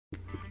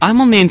I'm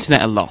on the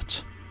internet a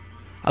lot.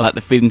 I like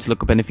the freedom to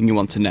look up anything you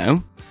want to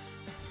know,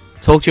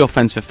 talk to your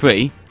friends for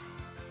free,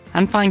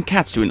 and find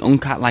cats doing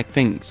uncat-like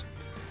things.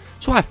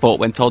 So I thought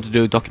when told to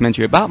do a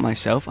documentary about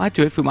myself, I'd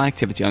do it through my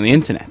activity on the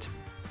internet.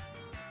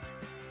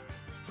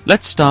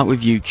 Let's start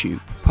with YouTube,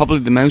 probably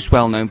the most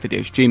well-known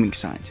video streaming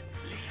site.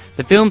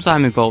 The films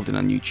I'm involved in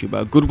on YouTube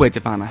are a good way to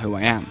find out who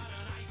I am.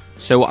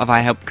 So what have I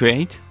helped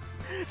create?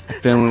 A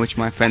film in which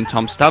my friend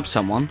Tom stabs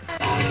someone,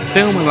 a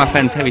film where my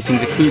friend Terry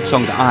sings a crude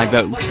song that I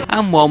wrote,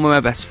 and one where my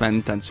best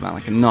friend dances around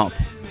like a knob.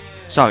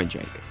 Sorry,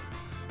 Jake.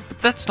 But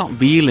that's not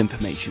real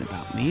information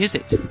about me, is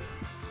it?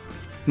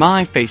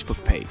 My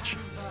Facebook page.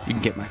 You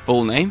can get my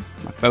full name,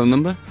 my phone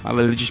number, my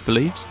religious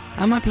beliefs,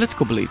 and my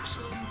political beliefs.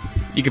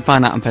 You can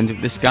find out I'm friends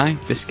with this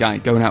guy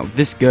going out with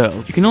this girl.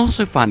 You can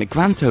also find a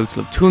grand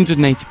total of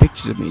 280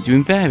 pictures of me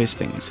doing various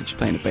things, such as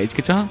playing a bass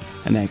guitar,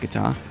 an air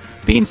guitar,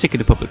 being sick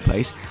in a public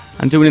place,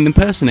 and doing an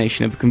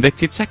impersonation of a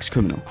convicted sex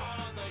criminal.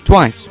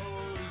 Twice.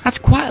 That's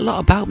quite a lot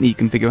about me you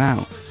can figure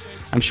out.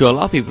 I'm sure a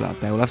lot of people out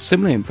there will have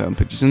similar info and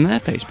pictures on their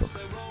Facebook.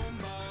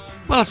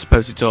 Well, I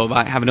suppose it's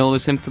alright having all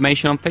this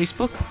information on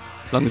Facebook,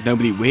 as long as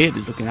nobody weird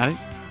is looking at it.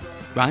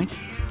 Right?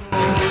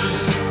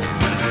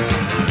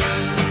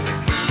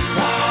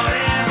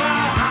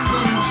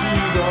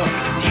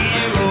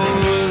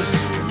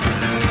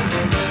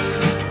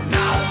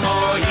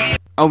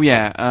 Oh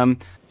yeah,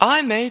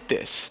 I made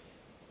this.